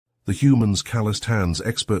The humans' calloused hands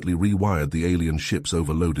expertly rewired the alien ship's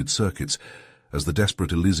overloaded circuits as the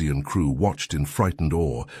desperate Elysian crew watched in frightened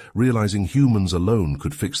awe, realizing humans alone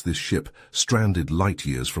could fix this ship stranded light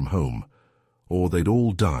years from home, or they'd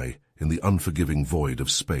all die in the unforgiving void of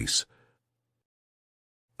space.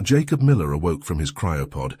 Jacob Miller awoke from his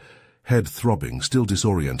cryopod, head throbbing, still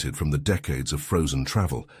disoriented from the decades of frozen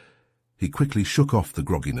travel. He quickly shook off the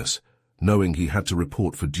grogginess, knowing he had to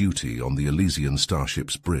report for duty on the Elysian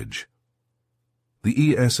starship's bridge.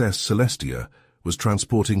 The ESS Celestia was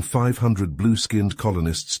transporting 500 blue-skinned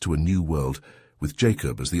colonists to a new world, with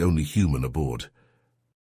Jacob as the only human aboard.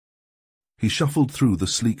 He shuffled through the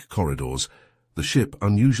sleek corridors, the ship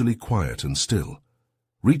unusually quiet and still.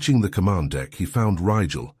 Reaching the command deck, he found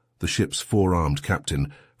Rigel, the ship's four-armed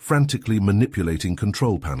captain, frantically manipulating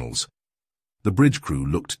control panels. The bridge crew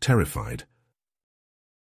looked terrified.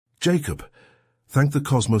 "Jacob, thank the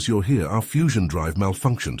cosmos you're here. Our fusion drive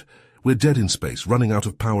malfunctioned. We're dead in space, running out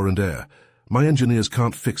of power and air. My engineers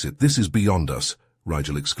can't fix it. This is beyond us,"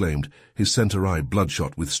 Rigel exclaimed, his center eye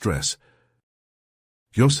bloodshot with stress.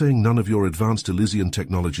 "You're saying none of your advanced Elysian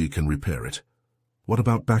technology can repair it? What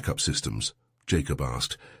about backup systems?" Jacob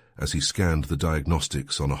asked, as he scanned the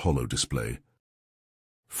diagnostics on a holo display.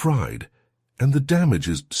 "Fried. And the damage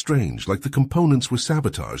is strange, like the components were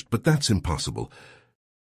sabotaged, but that's impossible."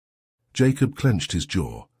 Jacob clenched his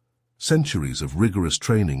jaw. Centuries of rigorous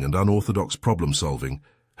training and unorthodox problem-solving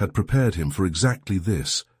had prepared him for exactly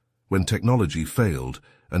this, when technology failed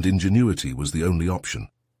and ingenuity was the only option.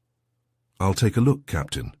 "I'll take a look,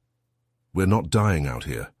 Captain. We're not dying out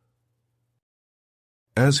here."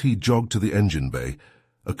 As he jogged to the engine bay,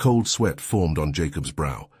 a cold sweat formed on Jacob's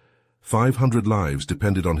brow. 500 lives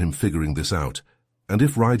depended on him figuring this out, and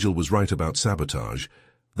if Rigel was right about sabotage,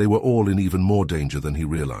 they were all in even more danger than he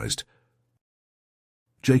realized.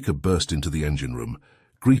 Jacob burst into the engine room,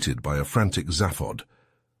 greeted by a frantic Zaphod.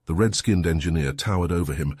 The red-skinned engineer towered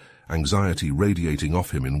over him, anxiety radiating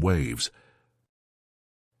off him in waves.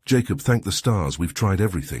 "Jacob, thank the stars, we've tried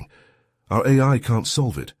everything. Our AI can't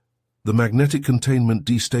solve it. The magnetic containment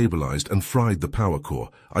destabilized and fried the power core.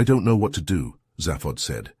 I don't know what to do," Zaphod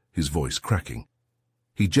said, his voice cracking.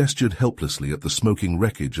 He gestured helplessly at the smoking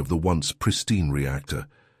wreckage of the once pristine reactor.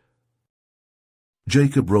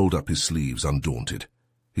 Jacob rolled up his sleeves, undaunted.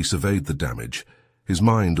 He surveyed the damage, his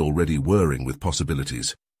mind already whirring with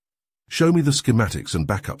possibilities. "Show me the schematics and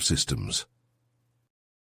backup systems."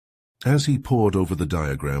 As he pored over the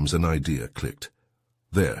diagrams, an idea clicked.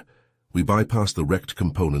 "There, we bypass the wrecked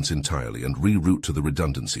components entirely and reroute to the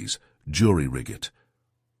redundancies. Jury-rig it."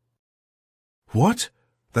 "What?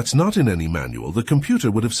 That's not in any manual. The computer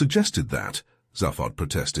would have suggested that," Zaphod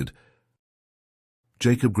protested.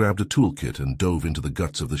 Jacob grabbed a toolkit and dove into the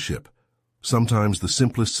guts of the ship. Sometimes the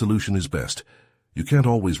simplest solution is best. You can't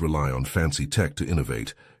always rely on fancy tech to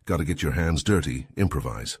innovate. Gotta get your hands dirty,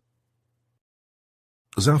 improvise.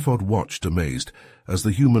 Zaphod watched, amazed, as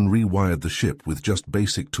the human rewired the ship with just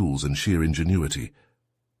basic tools and sheer ingenuity.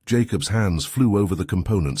 Jacob's hands flew over the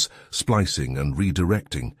components, splicing and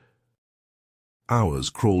redirecting. Hours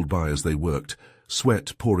crawled by as they worked,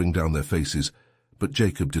 sweat pouring down their faces, but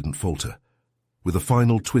Jacob didn't falter. With a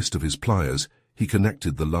final twist of his pliers, he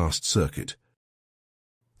connected the last circuit.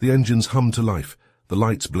 The engines hummed to life, the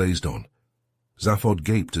lights blazed on. Zaphod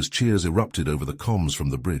gaped as cheers erupted over the comms from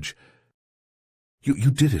the bridge. You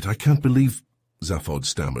did it, I can't believe," Zaphod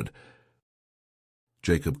stammered.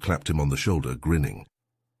 Jacob clapped him on the shoulder, grinning.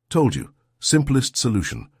 "Told you, simplest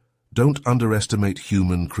solution. Don't underestimate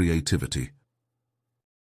human creativity."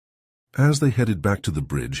 As they headed back to the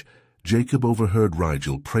bridge, Jacob overheard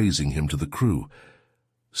Rigel praising him to the crew.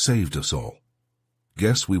 "Saved us all.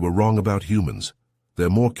 Guess we were wrong about humans. They're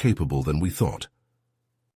more capable than we thought."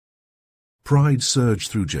 Pride surged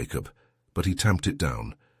through Jacob, but he tamped it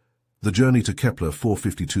down. The journey to Kepler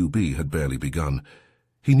 452b had barely begun.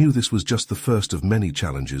 He knew this was just the first of many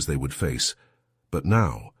challenges they would face. But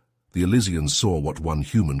now, the Elysians saw what one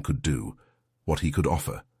human could do, what he could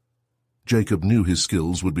offer. Jacob knew his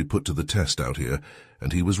skills would be put to the test out here,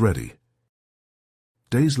 and he was ready.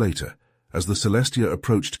 Days later, as the Celestia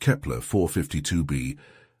approached Kepler 452b,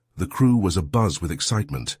 the crew was abuzz with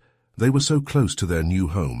excitement. They were so close to their new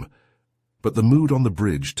home. But the mood on the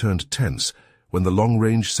bridge turned tense when the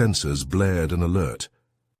long-range sensors blared an alert.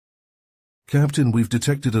 "Captain, we've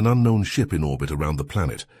detected an unknown ship in orbit around the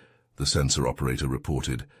planet," the sensor operator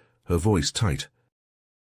reported, her voice tight.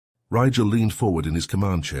 Rigel leaned forward in his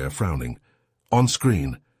command chair, frowning. "On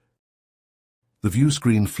screen." The view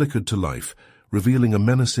screen flickered to life, revealing a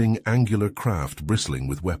menacing, angular craft bristling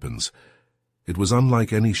with weapons. It was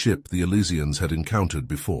unlike any ship the Elysians had encountered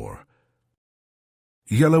before.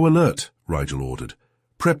 Yellow alert, Rigel ordered.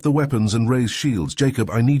 Prep the weapons and raise shields. Jacob,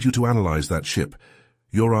 I need you to analyze that ship.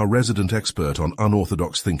 You're our resident expert on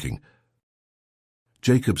unorthodox thinking.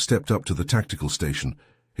 Jacob stepped up to the tactical station,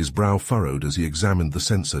 his brow furrowed as he examined the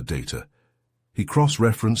sensor data. He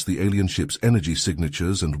cross-referenced the alien ship's energy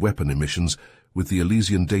signatures and weapon emissions with the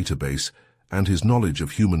Elysian database and his knowledge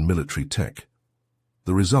of human military tech.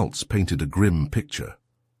 The results painted a grim picture.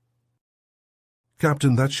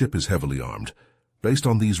 Captain, that ship is heavily armed. Based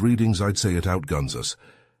on these readings, I'd say it outguns us,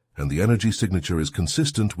 and the energy signature is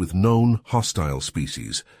consistent with known hostile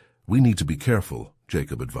species. We need to be careful,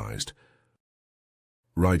 Jacob advised.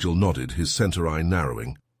 Rigel nodded, his center eye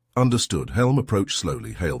narrowing. Understood. Helm, approach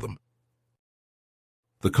slowly. Hail them.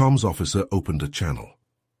 The comms officer opened a channel.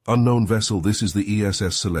 Unknown vessel, this is the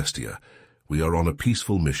ESS Celestia. We are on a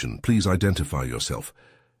peaceful mission. Please identify yourself.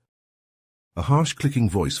 A harsh clicking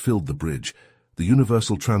voice filled the bridge, the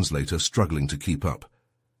universal translator struggling to keep up.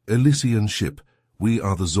 Elysian ship, we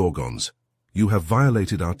are the Zorgons. You have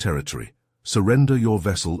violated our territory. Surrender your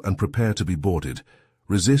vessel and prepare to be boarded.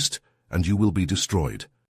 Resist, and you will be destroyed.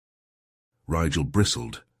 Rigel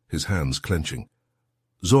bristled, his hands clenching.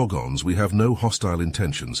 Zorgons, we have no hostile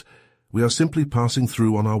intentions. We are simply passing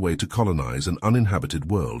through on our way to colonize an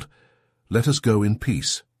uninhabited world. Let us go in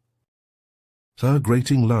peace. A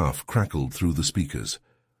grating laugh crackled through the speakers.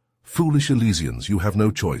 Foolish Elysians, you have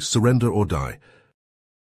no choice. Surrender or die.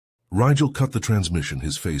 Rigel cut the transmission,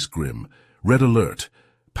 his face grim. Red alert.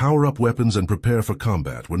 Power up weapons and prepare for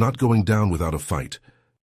combat. We're not going down without a fight.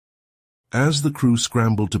 As the crew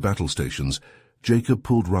scrambled to battle stations, Jacob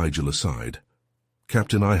pulled Rigel aside.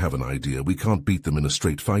 Captain, I have an idea. We can't beat them in a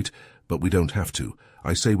straight fight, but we don't have to.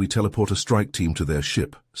 I say we teleport a strike team to their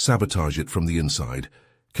ship, sabotage it from the inside,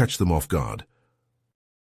 catch them off guard.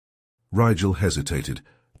 Rigel hesitated,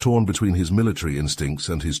 torn between his military instincts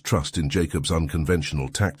and his trust in Jacob's unconventional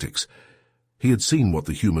tactics. He had seen what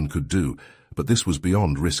the human could do, but this was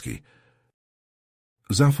beyond risky.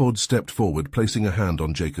 Zaphod stepped forward, placing a hand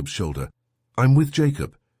on Jacob's shoulder. I'm with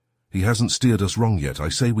Jacob. He hasn't steered us wrong yet. I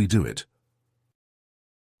say we do it.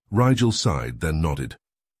 Rigel sighed, then nodded.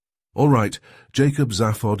 All right, Jacob,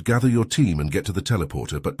 Zaphod, gather your team and get to the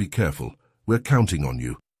teleporter, but be careful. We're counting on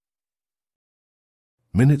you.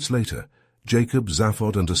 Minutes later, Jacob,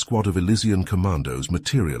 Zaphod, and a squad of Elysian commandos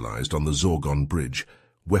materialized on the Zorgon bridge,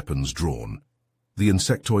 weapons drawn. The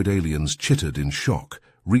insectoid aliens chittered in shock,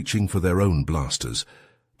 reaching for their own blasters,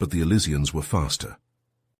 but the Elysians were faster.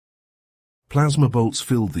 Plasma bolts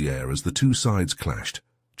filled the air as the two sides clashed.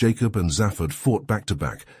 Jacob and Zaphod fought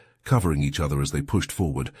back-to-back, covering each other as they pushed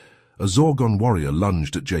forward. A Zorgon warrior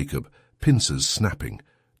lunged at Jacob, pincers snapping.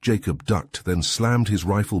 Jacob ducked, then slammed his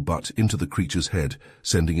rifle butt into the creature's head,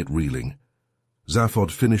 sending it reeling.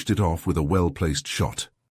 Zaphod finished it off with a well-placed shot.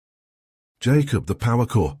 Jacob, the power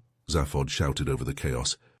core, Zaphod shouted over the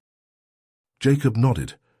chaos. Jacob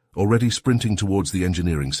nodded, already sprinting towards the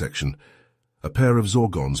engineering section. A pair of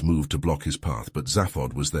Zorgons moved to block his path, but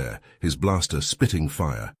Zaphod was there, his blaster spitting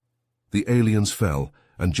fire. The aliens fell,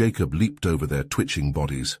 and Jacob leaped over their twitching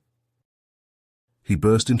bodies. He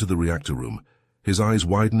burst into the reactor room, his eyes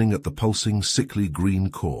widening at the pulsing, sickly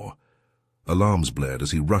green core. Alarms blared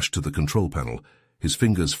as he rushed to the control panel, his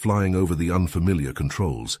fingers flying over the unfamiliar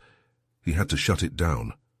controls. He had to shut it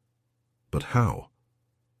down. But how?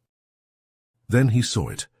 Then he saw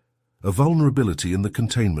it. A vulnerability in the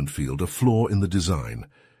containment field, a flaw in the design.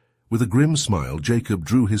 With a grim smile, Jacob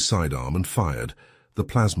drew his sidearm and fired, the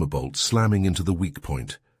plasma bolt slamming into the weak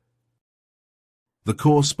point. The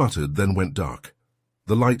core sputtered, then went dark.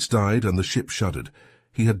 The lights died and the ship shuddered.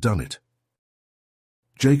 He had done it.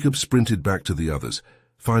 Jacob sprinted back to the others,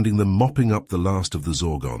 finding them mopping up the last of the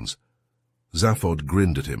Zorgons. Zaphod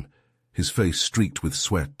grinned at him, his face streaked with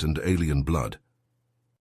sweat and alien blood.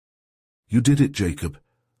 You did it, Jacob.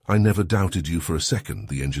 I never doubted you for a second,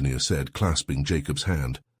 the engineer said, clasping Jacob's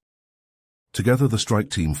hand. Together the strike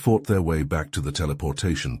team fought their way back to the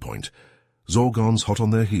teleportation point, Zorgons hot on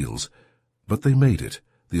their heels, but they made it,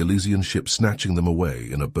 the Elysian ship snatching them away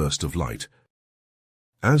in a burst of light.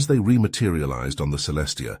 As they rematerialized on the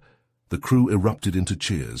Celestia, the crew erupted into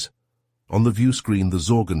cheers. On the view screen the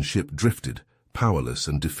Zorgon ship drifted, powerless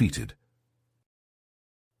and defeated.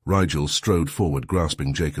 Rigel strode forward,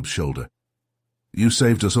 grasping Jacob's shoulder. You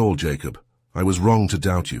saved us all, Jacob. I was wrong to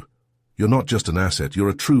doubt you. You're not just an asset, you're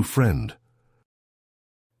a true friend.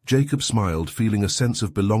 Jacob smiled, feeling a sense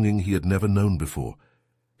of belonging he had never known before.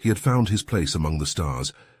 He had found his place among the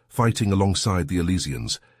stars, fighting alongside the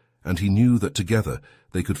Elysians, and he knew that together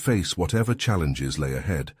they could face whatever challenges lay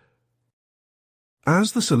ahead.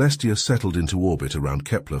 As the Celestia settled into orbit around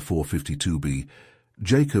Kepler 452b,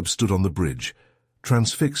 Jacob stood on the bridge,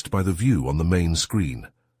 transfixed by the view on the main screen.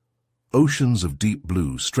 Oceans of deep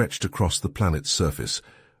blue stretched across the planet's surface,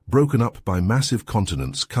 broken up by massive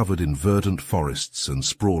continents covered in verdant forests and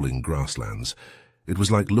sprawling grasslands. It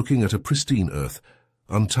was like looking at a pristine Earth,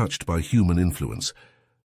 untouched by human influence.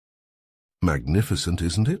 "Magnificent,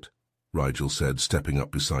 isn't it?" Rigel said, stepping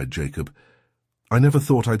up beside Jacob. "I never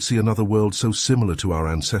thought I'd see another world so similar to our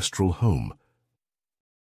ancestral home."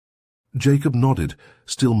 Jacob nodded,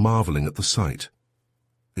 still marveling at the sight.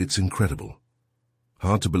 "It's incredible.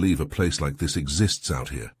 Hard to believe a place like this exists out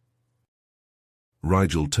here."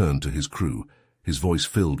 Rigel turned to his crew, his voice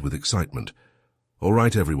filled with excitement. "All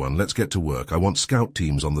right, everyone, let's get to work. I want scout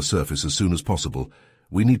teams on the surface as soon as possible.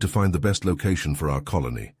 We need to find the best location for our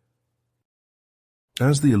colony."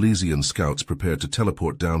 As the Elysian scouts prepared to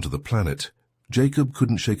teleport down to the planet, Jacob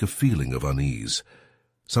couldn't shake a feeling of unease.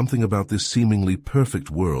 Something about this seemingly perfect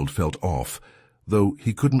world felt off, though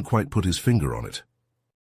he couldn't quite put his finger on it.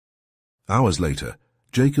 Hours later,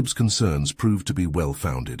 Jacob's concerns proved to be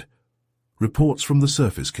well-founded. Reports from the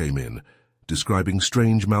surface came in, describing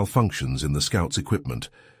strange malfunctions in the scouts' equipment.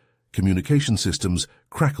 Communication systems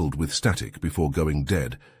crackled with static before going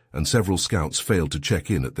dead, and several scouts failed to check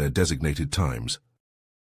in at their designated times.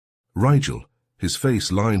 Rigel, his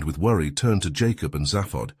face lined with worry, turned to Jacob and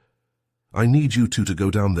Zaphod. "I need you two to go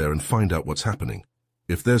down there and find out what's happening.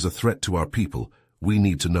 If there's a threat to our people, we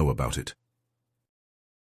need to know about it."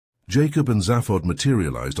 Jacob and Zaphod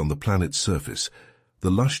materialized on the planet's surface, the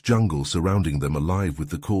lush jungle surrounding them alive with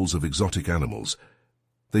the calls of exotic animals.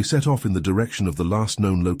 They set off in the direction of the last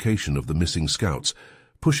known location of the missing scouts,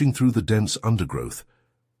 pushing through the dense undergrowth.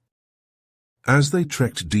 As they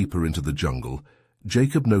trekked deeper into the jungle,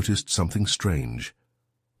 Jacob noticed something strange.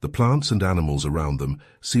 The plants and animals around them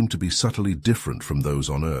seemed to be subtly different from those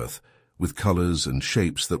on Earth, with colors and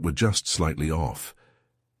shapes that were just slightly off.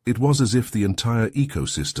 It was as if the entire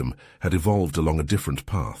ecosystem had evolved along a different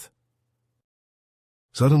path.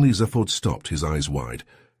 Suddenly Zaphod stopped, his eyes wide.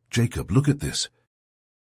 "Jacob, look at this."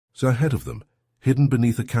 So ahead of them, hidden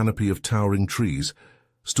beneath a canopy of towering trees,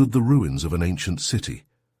 stood the ruins of an ancient city.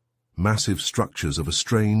 Massive structures of a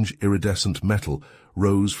strange, iridescent metal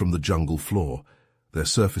rose from the jungle floor, their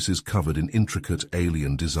surfaces covered in intricate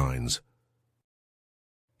alien designs.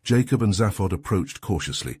 Jacob and Zaphod approached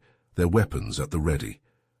cautiously, their weapons at the ready.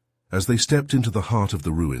 As they stepped into the heart of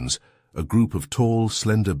the ruins, a group of tall,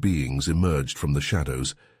 slender beings emerged from the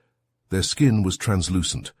shadows. Their skin was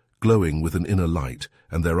translucent, glowing with an inner light,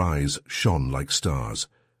 and their eyes shone like stars.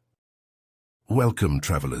 "Welcome,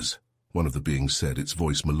 travelers," one of the beings said, its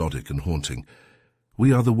voice melodic and haunting.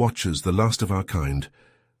 "We are the Watchers, the last of our kind."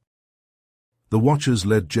 The Watchers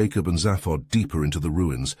led Jacob and Zaphod deeper into the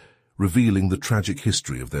ruins, revealing the tragic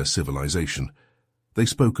history of their civilization. They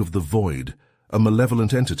spoke of the Void, a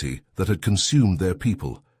malevolent entity that had consumed their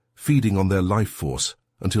people, feeding on their life force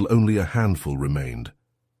until only a handful remained.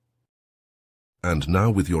 "And now,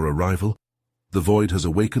 with your arrival, the Void has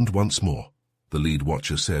awakened once more," the lead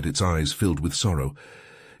Watcher said, its eyes filled with sorrow.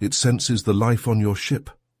 "It senses the life on your ship,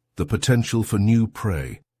 the potential for new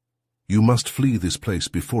prey. You must flee this place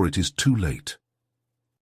before it is too late."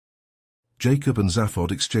 Jacob and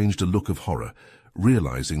Zaphod exchanged a look of horror,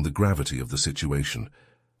 realizing the gravity of the situation.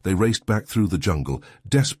 They raced back through the jungle,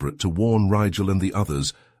 desperate to warn Rigel and the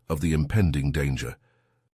others of the impending danger.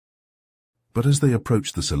 But as they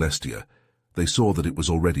approached the Celestia, they saw that it was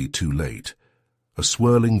already too late. A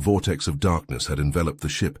swirling vortex of darkness had enveloped the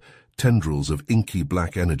ship, tendrils of inky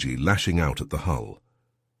black energy lashing out at the hull.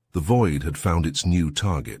 The Void had found its new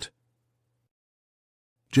target.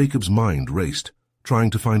 Jacob's mind raced, trying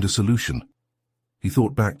to find a solution. He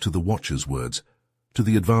thought back to the Watcher's words, to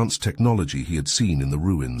the advanced technology he had seen in the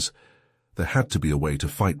ruins. There had to be a way to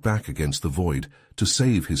fight back against the Void, to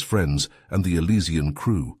save his friends and the Elysian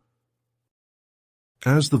crew.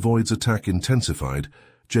 As the Void's attack intensified,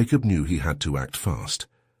 Jacob knew he had to act fast.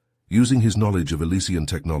 Using his knowledge of Elysian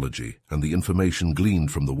technology and the information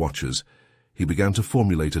gleaned from the Watchers, he began to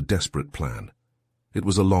formulate a desperate plan. It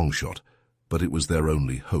was a long shot, but it was their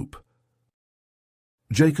only hope.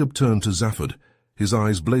 Jacob turned to Zaphod, his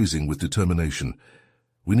eyes blazing with determination.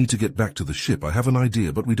 "We need to get back to the ship. I have an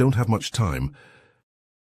idea, but we don't have much time."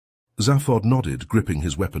 Zaphod nodded, gripping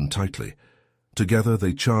his weapon tightly. Together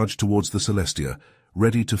they charged towards the Celestia,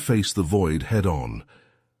 ready to face the Void head-on.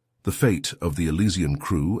 The fate of the Elysian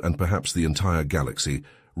crew, and perhaps the entire galaxy,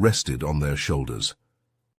 rested on their shoulders.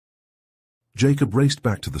 Jacob raced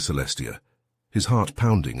back to the Celestia, his heart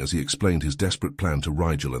pounding as he explained his desperate plan to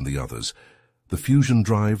Rigel and the others. The fusion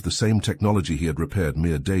drive, the same technology he had repaired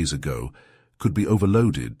mere days ago, could be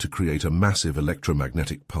overloaded to create a massive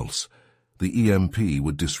electromagnetic pulse. The EMP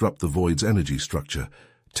would disrupt the void's energy structure,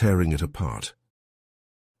 tearing it apart.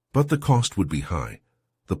 But the cost would be high.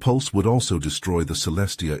 The pulse would also destroy the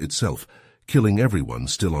Celestia itself, killing everyone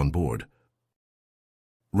still on board.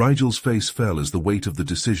 Rigel's face fell as the weight of the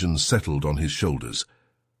decision settled on his shoulders.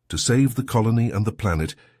 To save the colony and the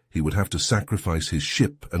planet, he would have to sacrifice his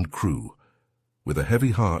ship and crew. With a heavy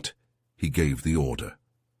heart, he gave the order.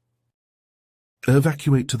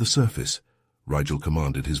 "Evacuate to the surface," Rigel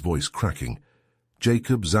commanded, his voice cracking.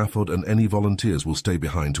 "Jacob, Zaphod, and any volunteers will stay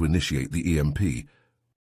behind to initiate the EMP."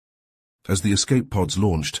 As the escape pods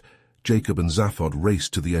launched, Jacob and Zaphod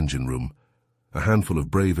raced to the engine room, a handful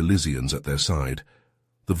of brave Elysians at their side.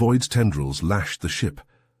 The void's tendrils lashed the ship,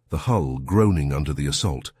 the hull groaning under the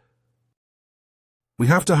assault. "We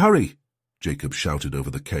have to hurry!" Jacob shouted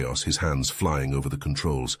over the chaos, his hands flying over the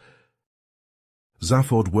controls.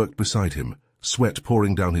 Zaphod worked beside him, sweat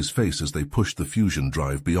pouring down his face as they pushed the fusion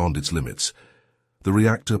drive beyond its limits. The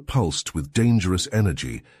reactor pulsed with dangerous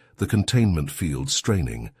energy, the containment field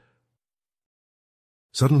straining.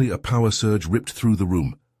 Suddenly a power surge ripped through the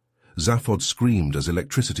room. Zaphod screamed as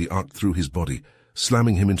electricity arced through his body,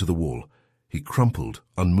 slamming him into the wall. He crumpled,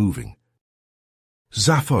 unmoving.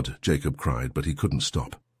 "Zaphod!" Jacob cried, but he couldn't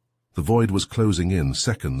stop. The void was closing in,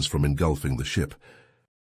 seconds from engulfing the ship.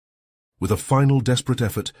 With a final desperate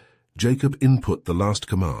effort, Jacob input the last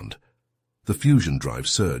command. The fusion drive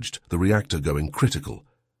surged, the reactor going critical.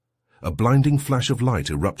 A blinding flash of light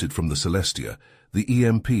erupted from the Celestia, the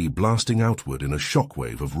EMP blasting outward in a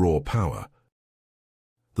shockwave of raw power.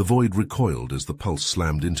 The void recoiled as the pulse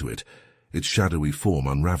slammed into it, its shadowy form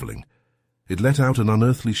unraveling. It let out an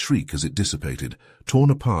unearthly shriek as it dissipated, torn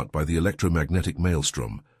apart by the electromagnetic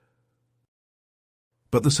maelstrom.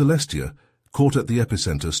 But the Celestia, caught at the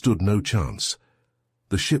epicenter, stood no chance.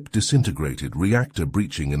 The ship disintegrated, reactor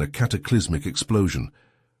breaching in a cataclysmic explosion.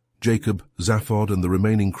 Jacob, Zaphod, and the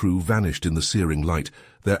remaining crew vanished in the searing light,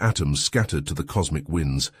 their atoms scattered to the cosmic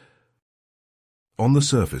winds. On the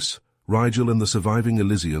surface, Rigel and the surviving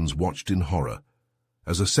Elysians watched in horror.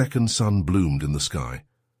 As a second sun bloomed in the sky,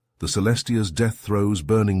 the Celestia's death throes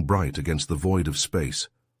burning bright against the void of space.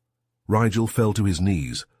 Rigel fell to his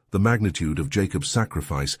knees, the magnitude of Jacob's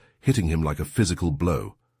sacrifice hitting him like a physical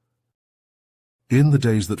blow. In the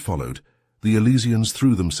days that followed, the Elysians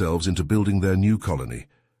threw themselves into building their new colony,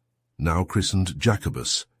 now christened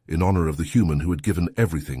Jacobus, in honor of the human who had given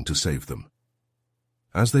everything to save them.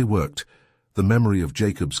 As they worked, the memory of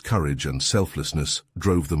Jacob's courage and selflessness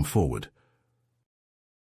drove them forward.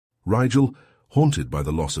 Rigel, haunted by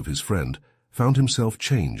the loss of his friend, found himself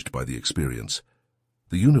changed by the experience.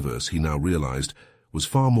 The universe, he now realized, was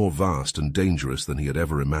far more vast and dangerous than he had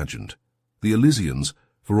ever imagined. The Elysians,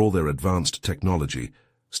 for all their advanced technology,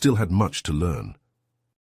 still had much to learn.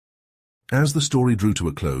 As the story drew to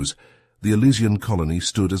a close, the Elysian colony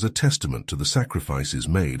stood as a testament to the sacrifices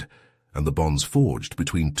made and the bonds forged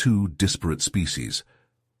between two disparate species.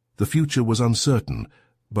 The future was uncertain,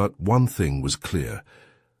 but one thing was clear.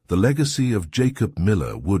 The legacy of Jacob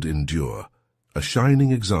Miller would endure, a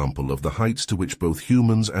shining example of the heights to which both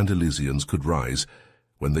humans and Elysians could rise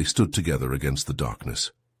when they stood together against the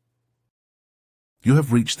darkness. You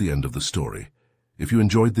have reached the end of the story. If you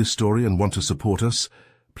enjoyed this story and want to support us,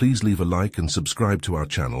 please leave a like and subscribe to our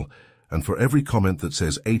channel, and for every comment that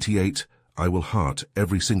says 88, I will heart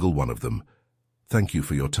every single one of them. Thank you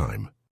for your time.